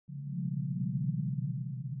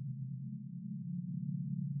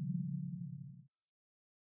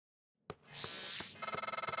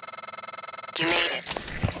You made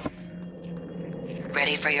it.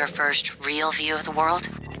 Ready for your first real view of the world?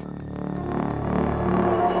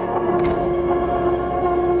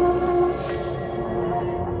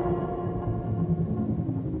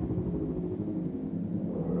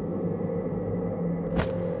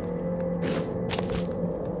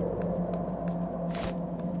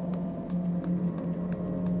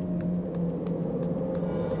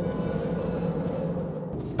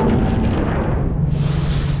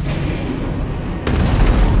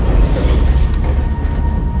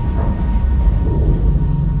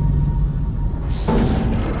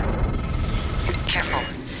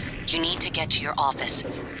 Get to your office.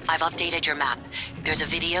 I've updated your map. There's a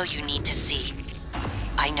video you need to see.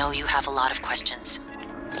 I know you have a lot of questions.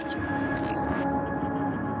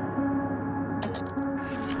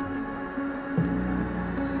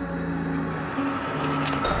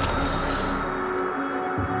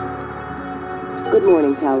 Good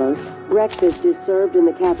morning, Talos. Breakfast is served in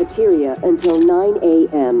the cafeteria until 9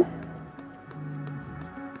 a.m.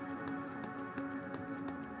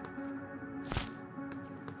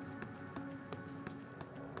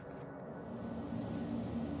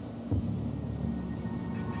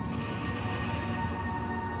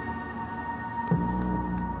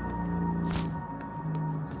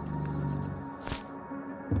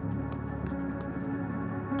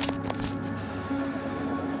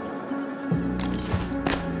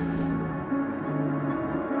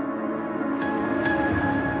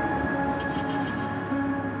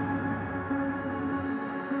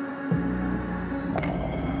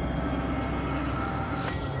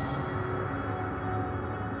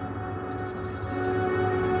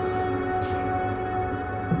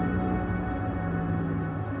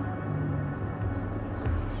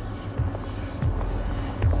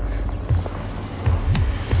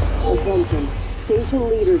 Attention. Station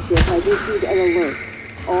leadership has issued an alert.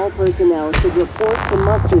 All personnel should report to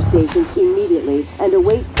muster stations immediately and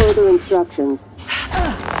await further instructions.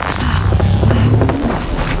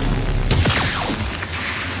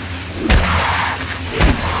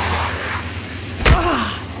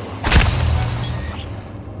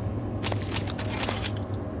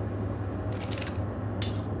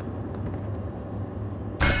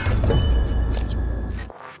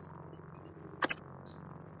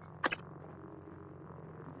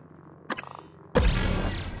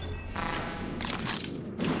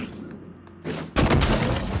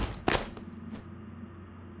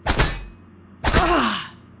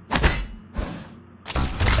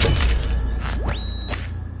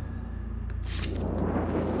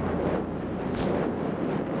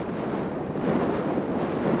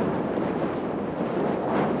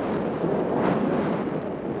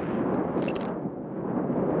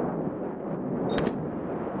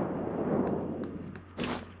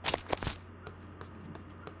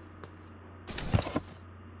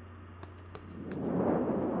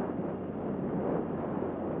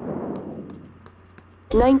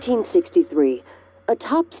 (1963). A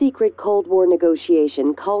top-secret Cold War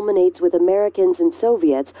negotiation culminates with Americans and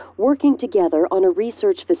Soviets working together on a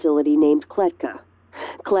research facility named Kletka.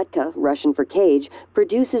 Kletka, Russian for cage,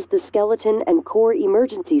 produces the skeleton and core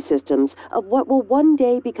emergency systems of what will one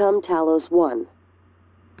day become Talos 1.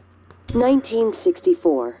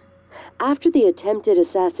 1964. After the attempted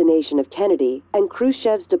assassination of Kennedy and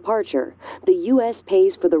Khrushchev's departure, the U.S.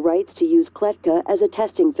 pays for the rights to use Kletka as a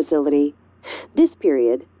testing facility. This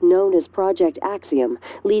period, known as Project Axiom,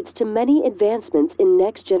 leads to many advancements in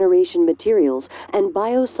next-generation materials and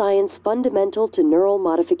bioscience fundamental to neural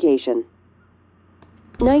modification.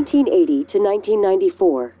 1980 to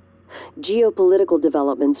 1994. Geopolitical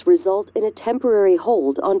developments result in a temporary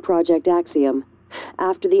hold on Project Axiom.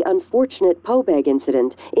 After the unfortunate Pobeg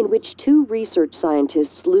incident, in which 2 research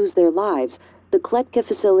scientists lose their lives, the Kletka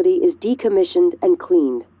facility is decommissioned and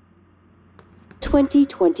cleaned.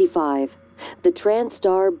 2025. The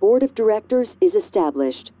TranStar Board of Directors is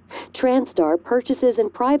established. TranStar purchases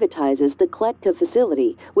and privatizes the Kletka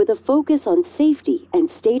facility with a focus on safety and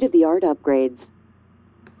state-of-the-art upgrades.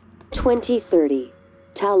 2030.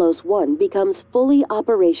 Talos 1 becomes fully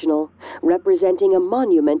operational, representing a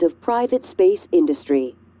monument of private space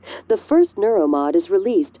industry. The first Neuromod is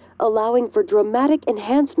released, allowing for dramatic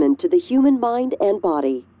enhancement to the human mind and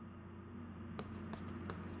body.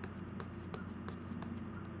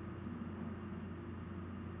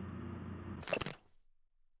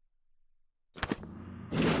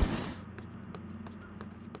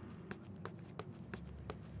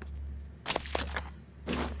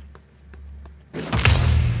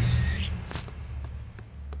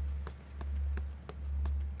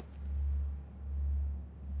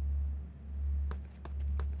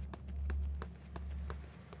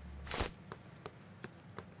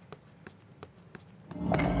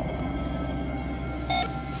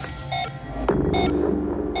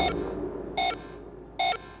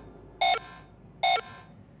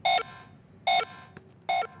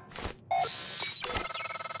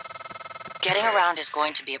 workaround is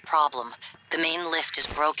going to be a problem. The main lift is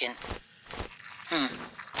broken.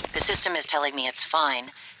 The system is telling me it's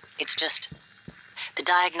fine. It's just... the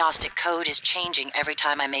diagnostic code is changing every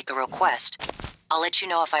time I make a request. I'll let you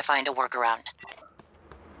know if I find a workaround.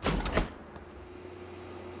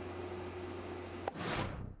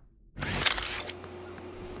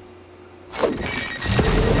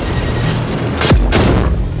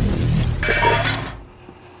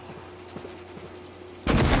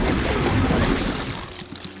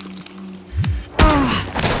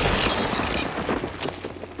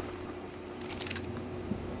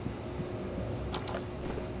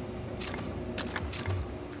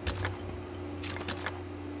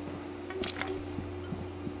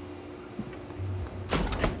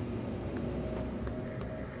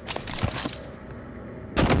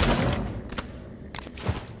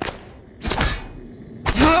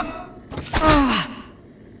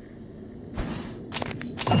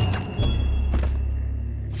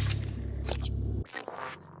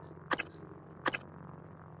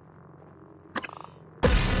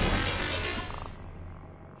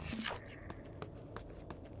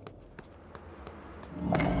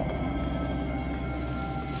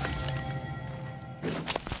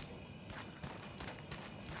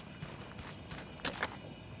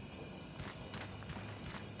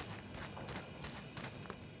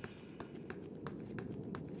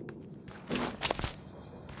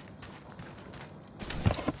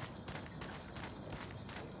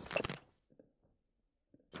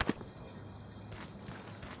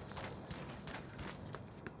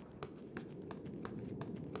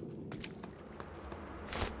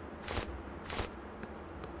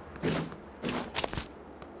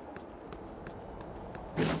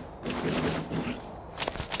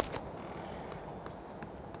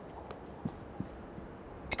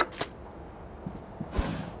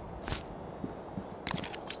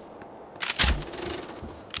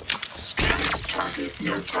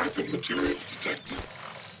 No type of material detected.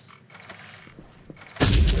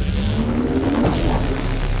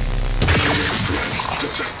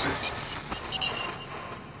 Detected.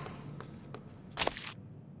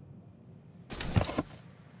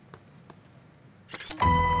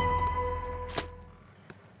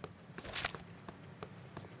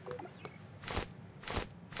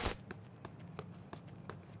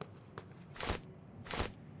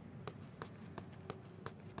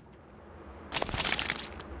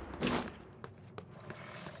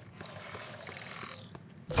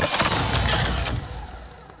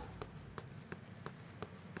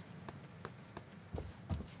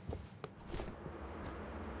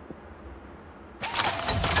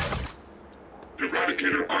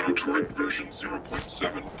 Eradicator Auto-Turret version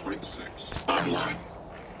 0.7.6 online.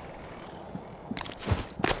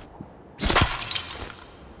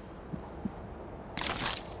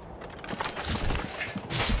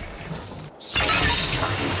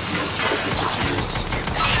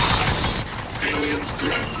 Alien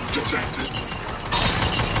threat detected.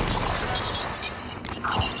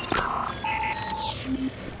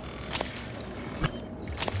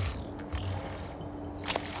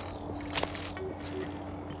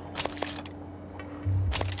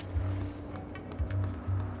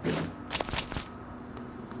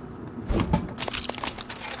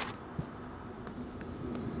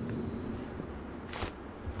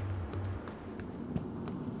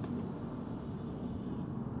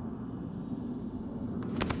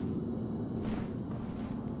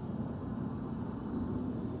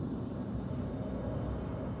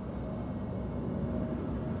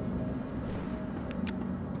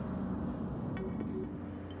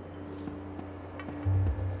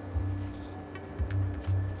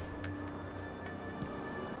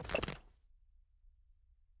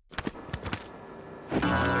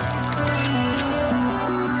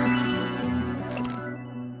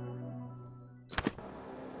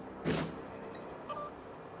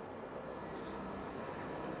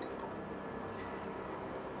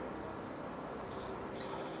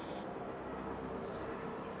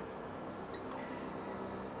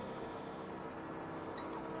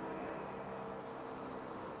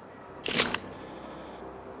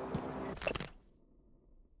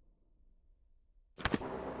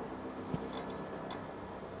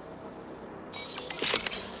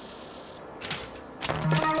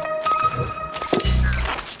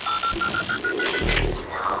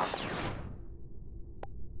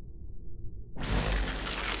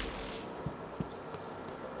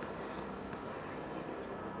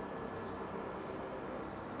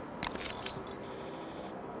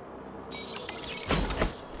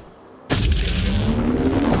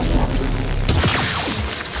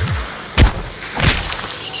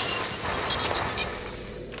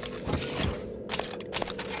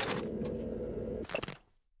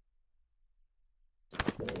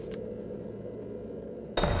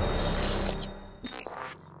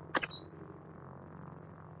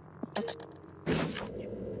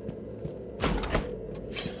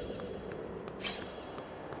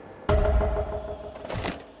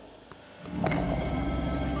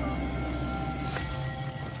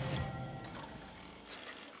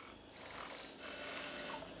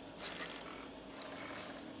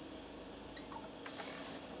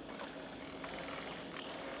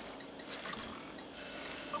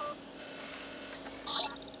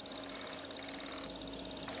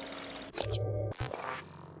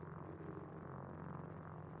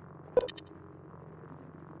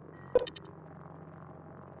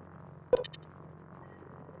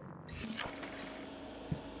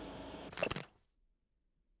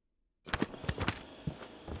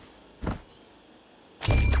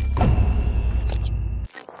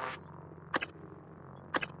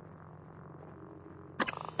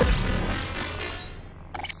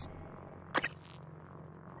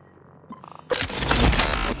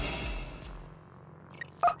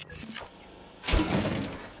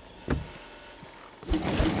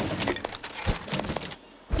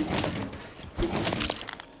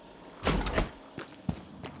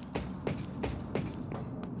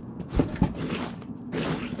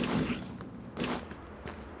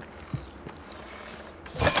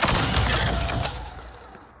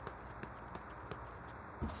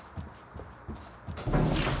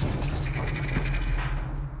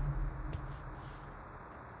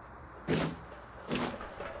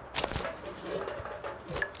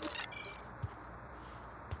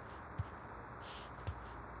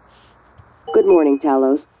 Good morning,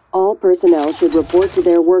 Talos. All personnel should report to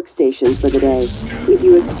their workstations for the day. If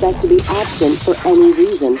you expect to be absent for any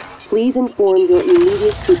reason, please inform your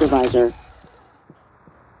immediate supervisor.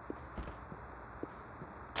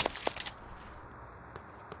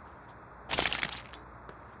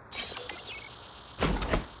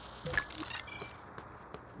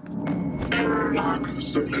 Error log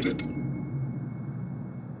submitted.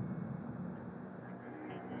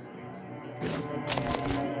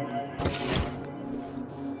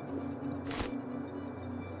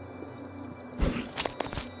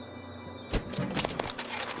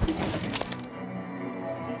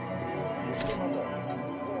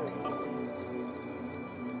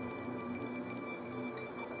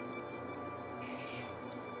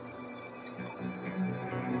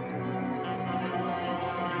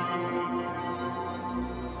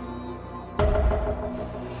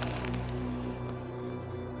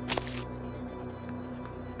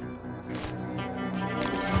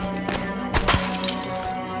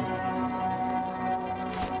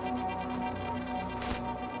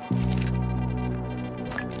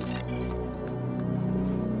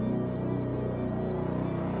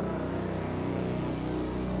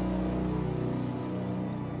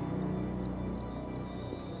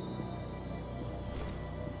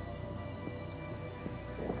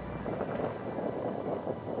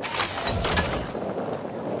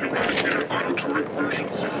 Version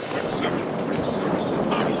 0.7.6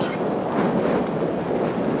 online.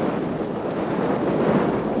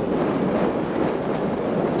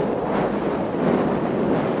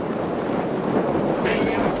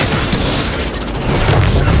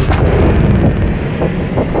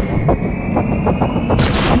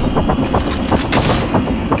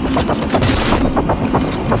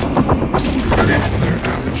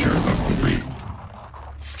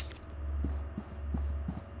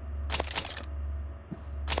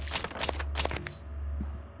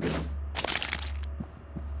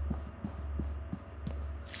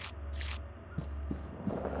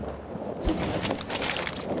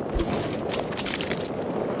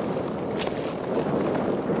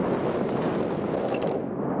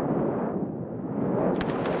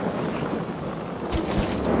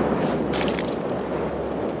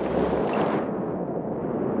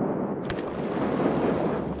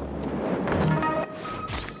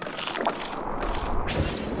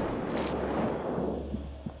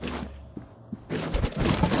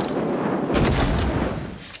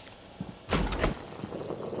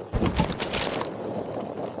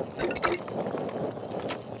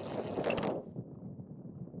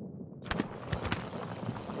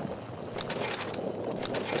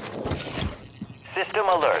 System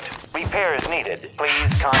alert. Repairs needed.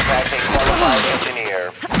 Please contact a qualified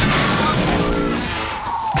engineer.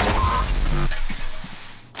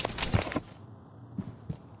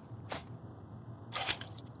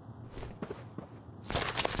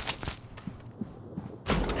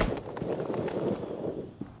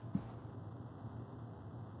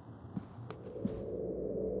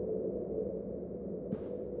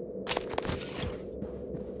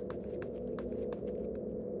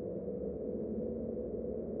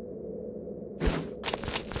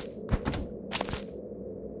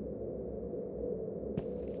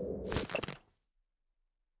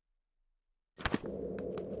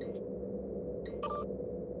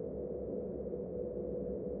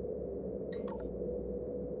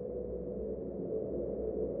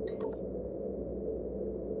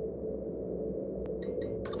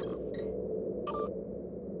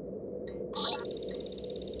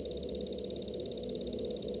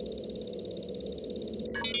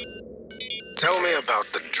 Tell me about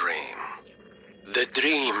the dream. The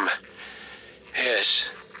dream. Yes.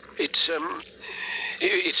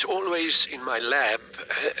 It's always in my lab,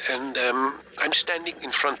 and I'm standing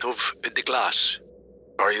in front of the glass.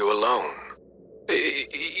 Are you alone?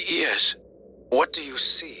 Yes. What do you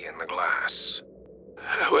see in the glass?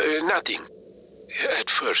 Nothing.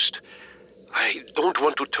 At first. I don't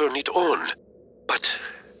want to turn it on, but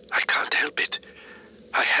I can't help it.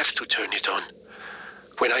 I have to turn it on.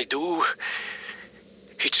 When I do,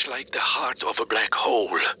 it's like the heart of a black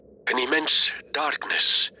hole, an immense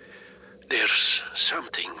darkness. There's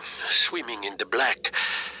something swimming in the black.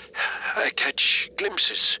 I catch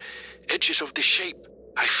glimpses, edges of the shape.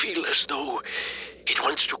 I feel as though it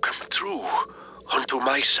wants to come through onto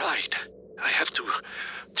my side. I have to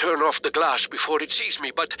turn off the glass before it sees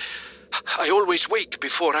me, but I always wake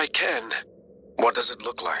before I can. What does it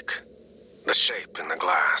look like? The shape in the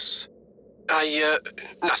glass?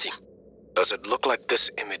 Nothing. Does it look like this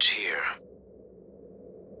image here?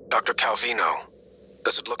 Dr. Calvino,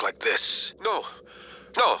 does it look like this? No,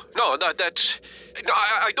 that's... No,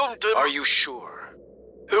 I don't... Are you sure?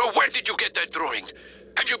 Where did you get that drawing?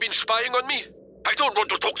 Have you been spying on me? I don't want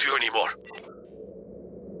to talk to you anymore.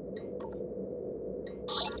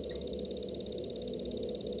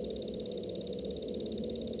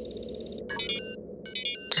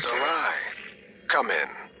 Sarai, come in.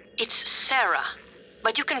 It's Sarah,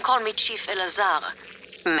 but you can call me Chief Elazar.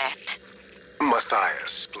 Matt.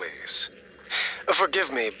 Matthias, please.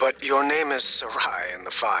 Forgive me, but your name is Sarai in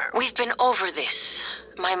the file. We've been over this.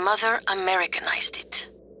 My mother Americanized it.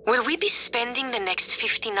 Will we be spending the next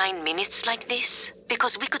 59 minutes like this?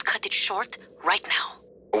 Because we could cut it short right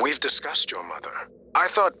now. We've discussed your mother. I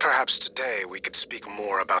thought perhaps today we could speak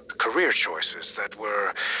more about the career choices that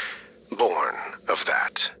were born of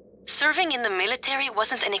that. Serving in the military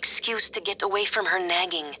wasn't an excuse to get away from her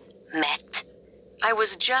nagging, Matt. I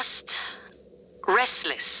was just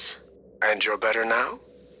restless. And you're better now?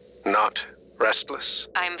 Not restless?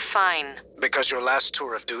 I'm fine. Because your last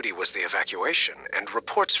tour of duty was the evacuation, and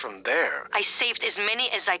reports from there... I saved as many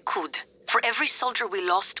as I could. For every soldier we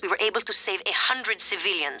lost, we were able to save 100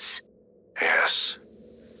 civilians. Yes.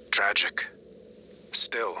 Tragic.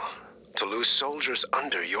 Still, to lose soldiers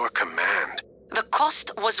under your command... The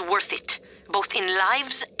cost was worth it, both in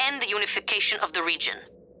lives and the unification of the region.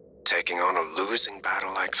 Taking on a losing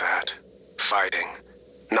battle like that? Fighting...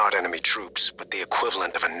 not enemy troops, but the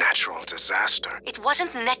equivalent of a natural disaster. It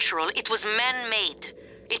wasn't natural, it was man-made.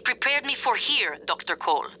 It prepared me for here, Dr.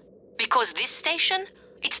 Cole. Because this station,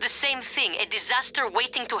 it's the same thing, a disaster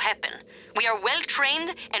waiting to happen. We are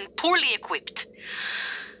well-trained and poorly equipped.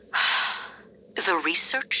 The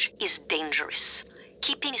research is dangerous.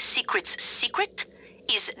 Keeping secrets secret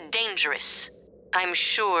is dangerous. I'm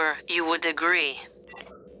sure you would agree.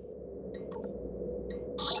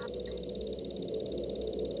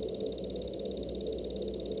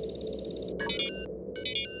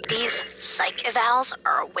 These psych evals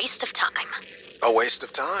are a waste of time. A waste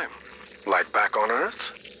of time? Like back on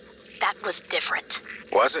Earth? That was different.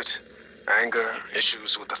 Was it? Anger,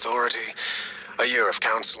 issues with authority. A year of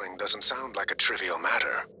counseling doesn't sound like a trivial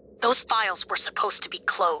matter. Those files were supposed to be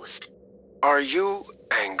closed. Are you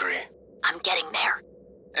angry? I'm getting there.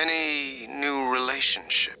 Any new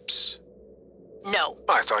relationships? No.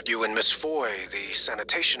 I thought you and Miss Foy, the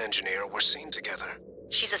sanitation engineer, were seen together.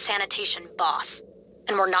 She's a sanitation boss,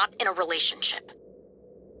 and we're not in a relationship.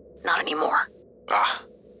 Not anymore. Ah.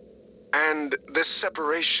 And this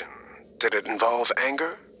separation, did it involve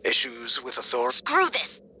anger? Issues with authority? Screw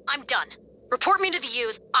this! I'm done. Report me to the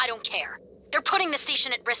U's, I don't care. They're putting the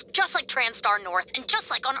station at risk just like TranStar North and just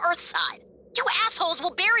like on Earthside. You assholes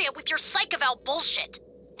will bury it with your psych eval bullshit.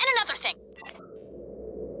 And another thing.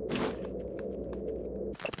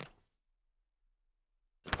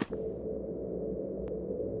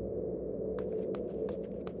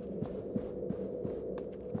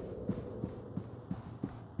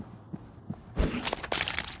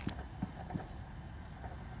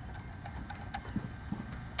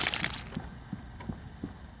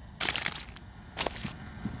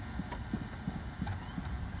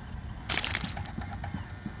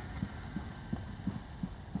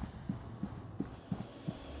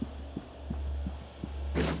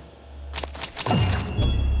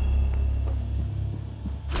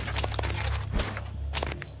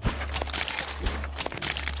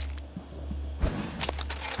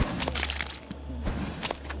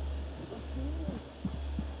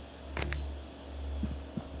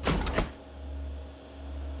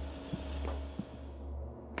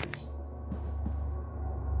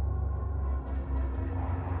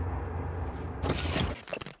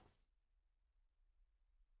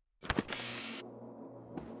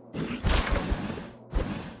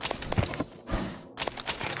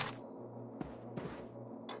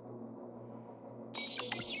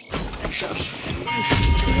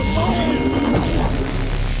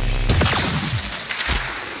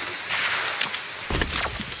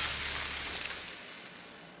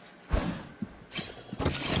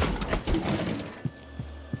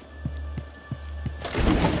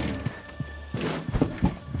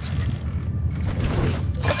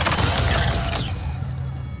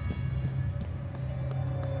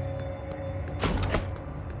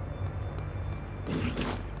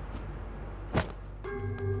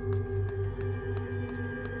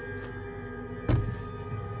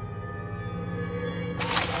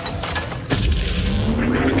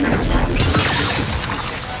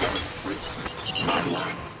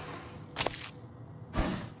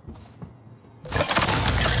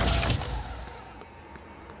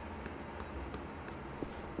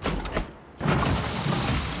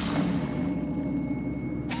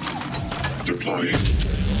 Deploying.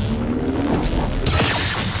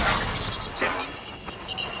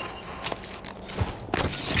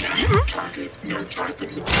 Scanning target, no type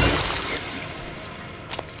and material detected.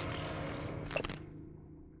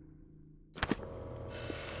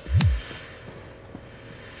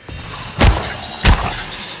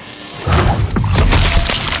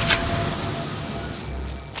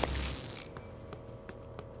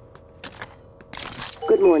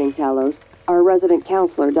 Good morning, Talos. Our resident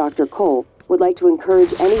counselor, Dr. Cole, would like to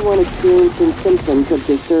encourage anyone experiencing symptoms of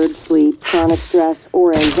disturbed sleep, chronic stress,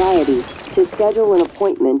 or anxiety to schedule an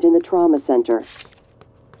appointment in the trauma center.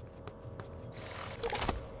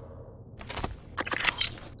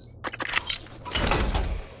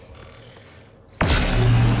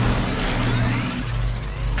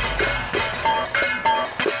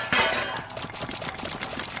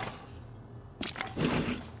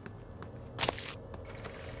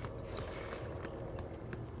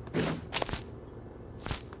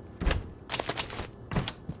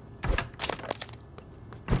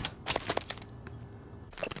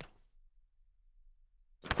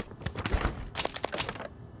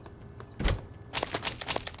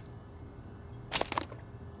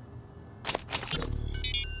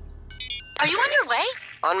 Are you on your way?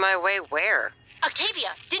 On my way where? Octavia,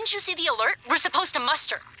 didn't you see the alert? We're supposed to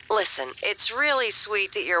muster. Listen, it's really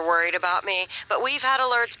sweet that you're worried about me, but we've had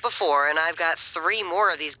alerts before, and I've got 3 more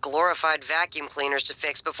of these glorified vacuum cleaners to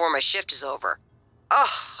fix before my shift is over.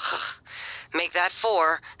 Oh, make that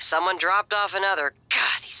 4. Someone dropped off another.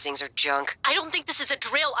 God, these things are junk. I don't think this is a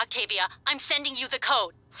drill, Octavia. I'm sending you the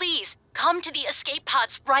code. Please, come to the escape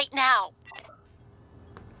pods right now.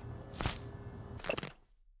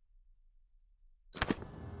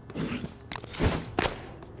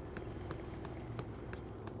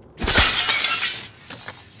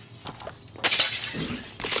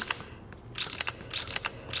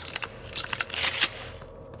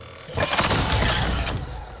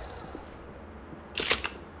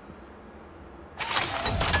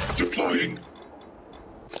 Deploying.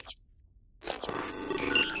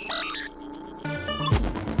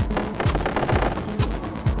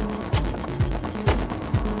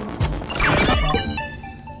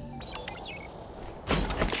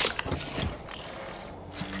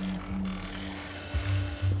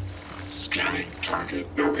 Scanning target,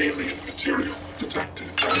 no alien material detected.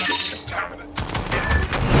 Target contaminant.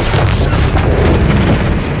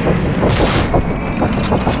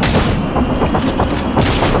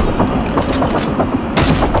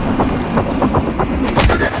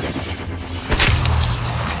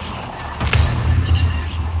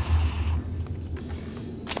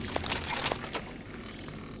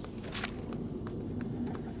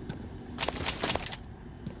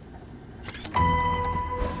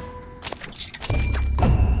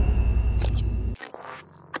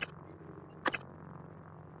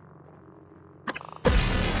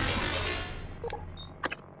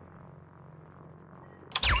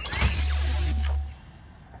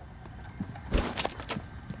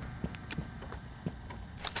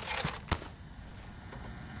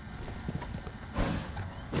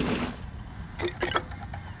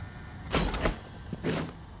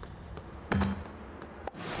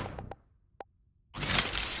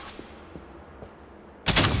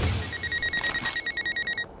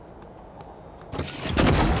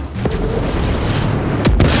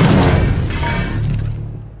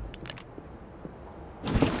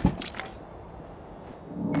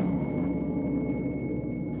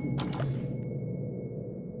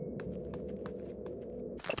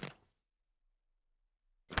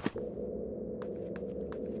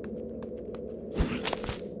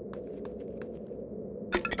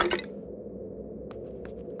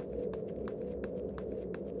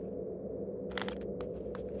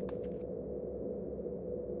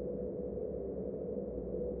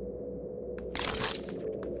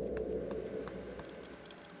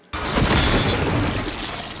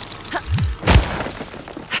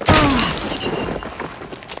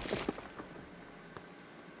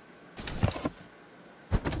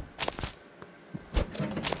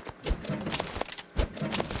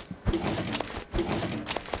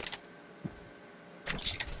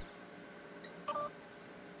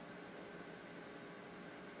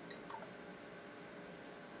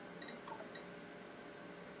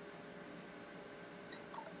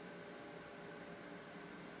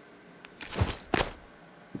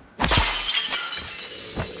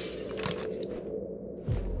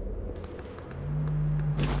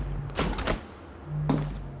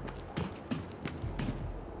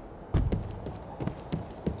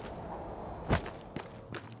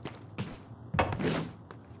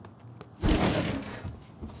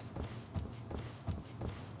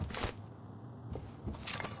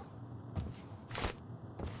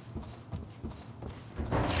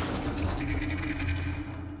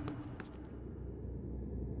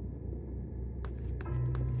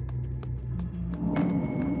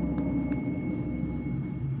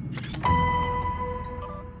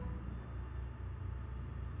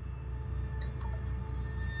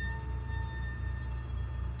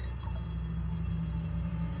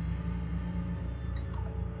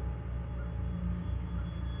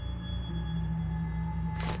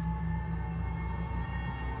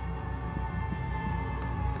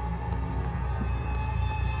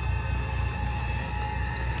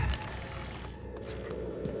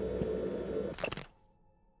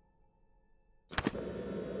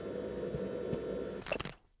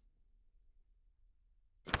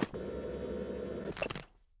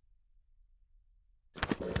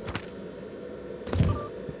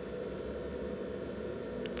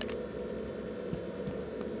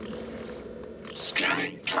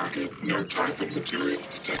 target. No Typhon material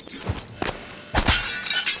detected.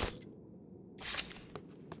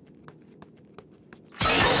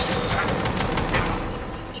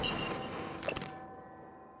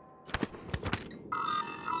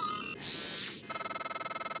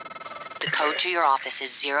 The code to your office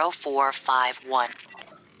is 0451.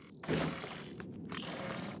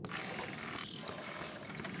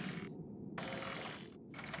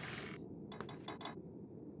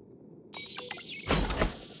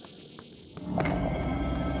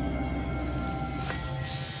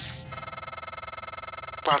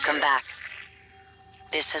 Welcome back.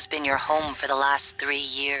 This has been your home for the last 3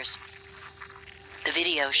 years. The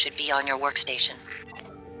video should be on your workstation.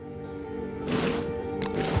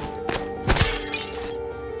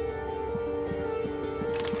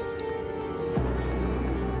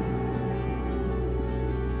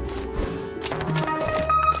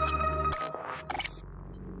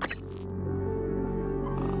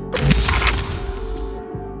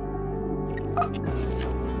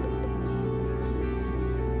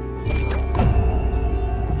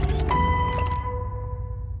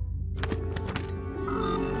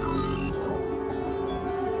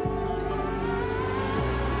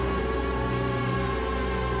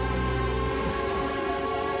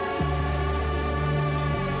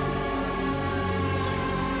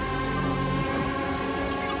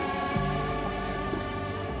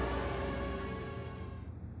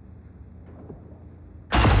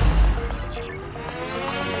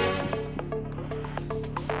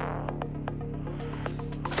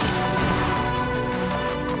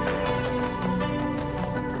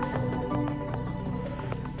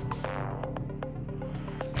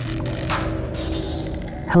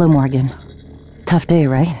 Hello, Morgan. Tough day,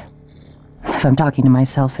 right? If I'm talking to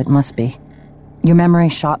myself, it must be. Your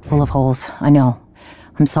memory's shot full of holes, I know.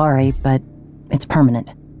 I'm sorry, but it's permanent.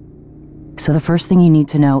 So the first thing you need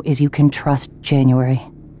to know is you can trust January.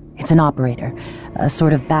 It's an operator, a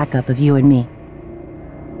sort of backup of you and me.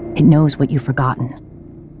 It knows what you've forgotten.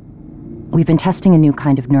 We've been testing a new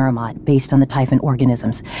kind of neuromod based on the Typhon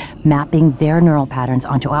organisms, mapping their neural patterns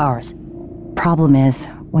onto ours. Problem is,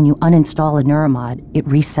 when you uninstall a neuromod, it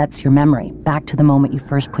resets your memory back to the moment you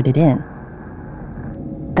first put it in.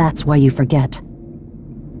 That's why you forget.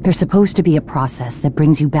 There's supposed to be a process that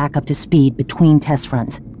brings you back up to speed between test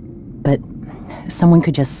runs. But someone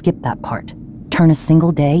could just skip that part, turn a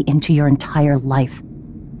single day into your entire life.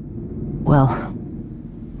 Well,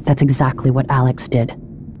 that's exactly what Alex did.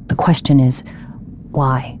 The question is,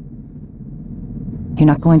 why? You're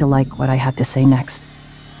not going to like what I have to say next.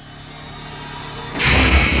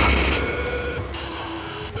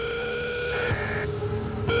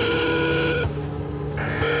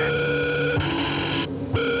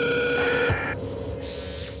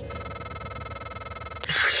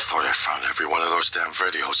 Damn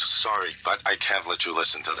videos. Sorry, but I can't let you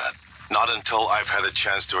listen to that. Not until I've had a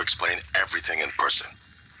chance to explain everything in person.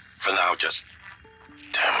 For now, just...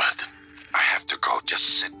 Damn it. I have to go. Just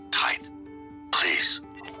sit tight. Please.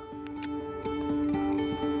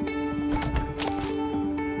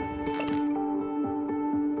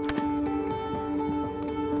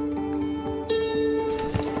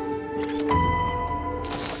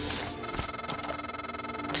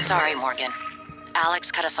 Sorry, Morgan.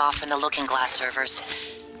 Alex cut us off from the Looking Glass servers.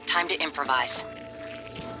 Time to improvise.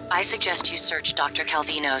 I suggest you search Dr.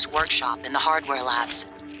 Calvino's workshop in the hardware labs.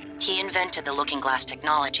 He invented the Looking Glass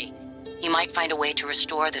technology. You might find a way to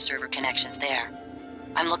restore the server connections there.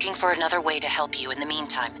 I'm looking for another way to help you in the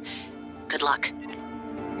meantime. Good luck.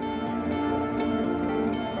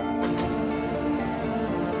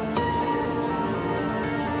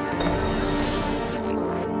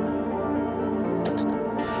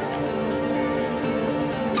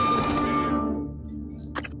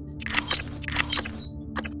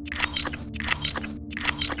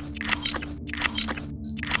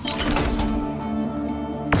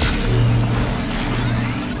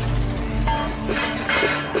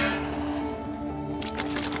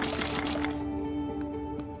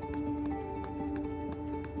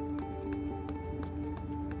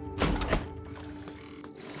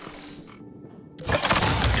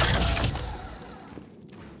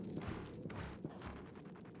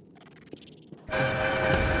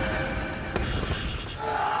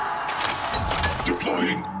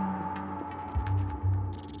 Deploying.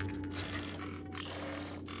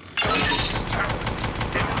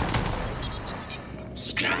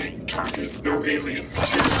 Scanning target. No alien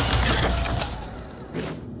material.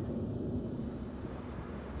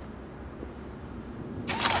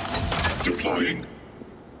 Deploying.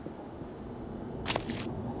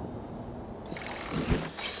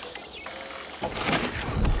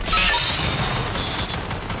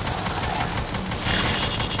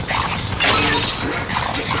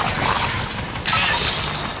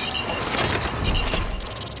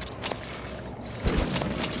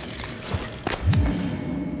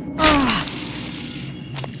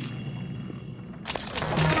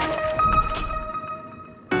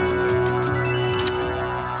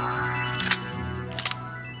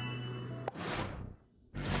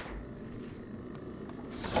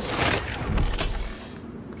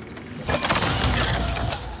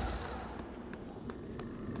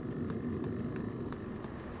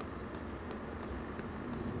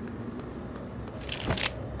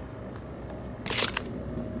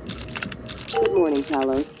 Good morning,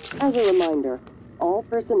 Talos. As a reminder, all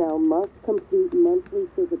personnel must complete monthly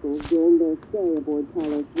physicals during their stay aboard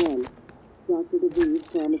Talos 1. Dr.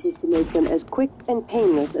 DeVries promises to make them as quick and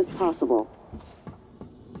painless as possible.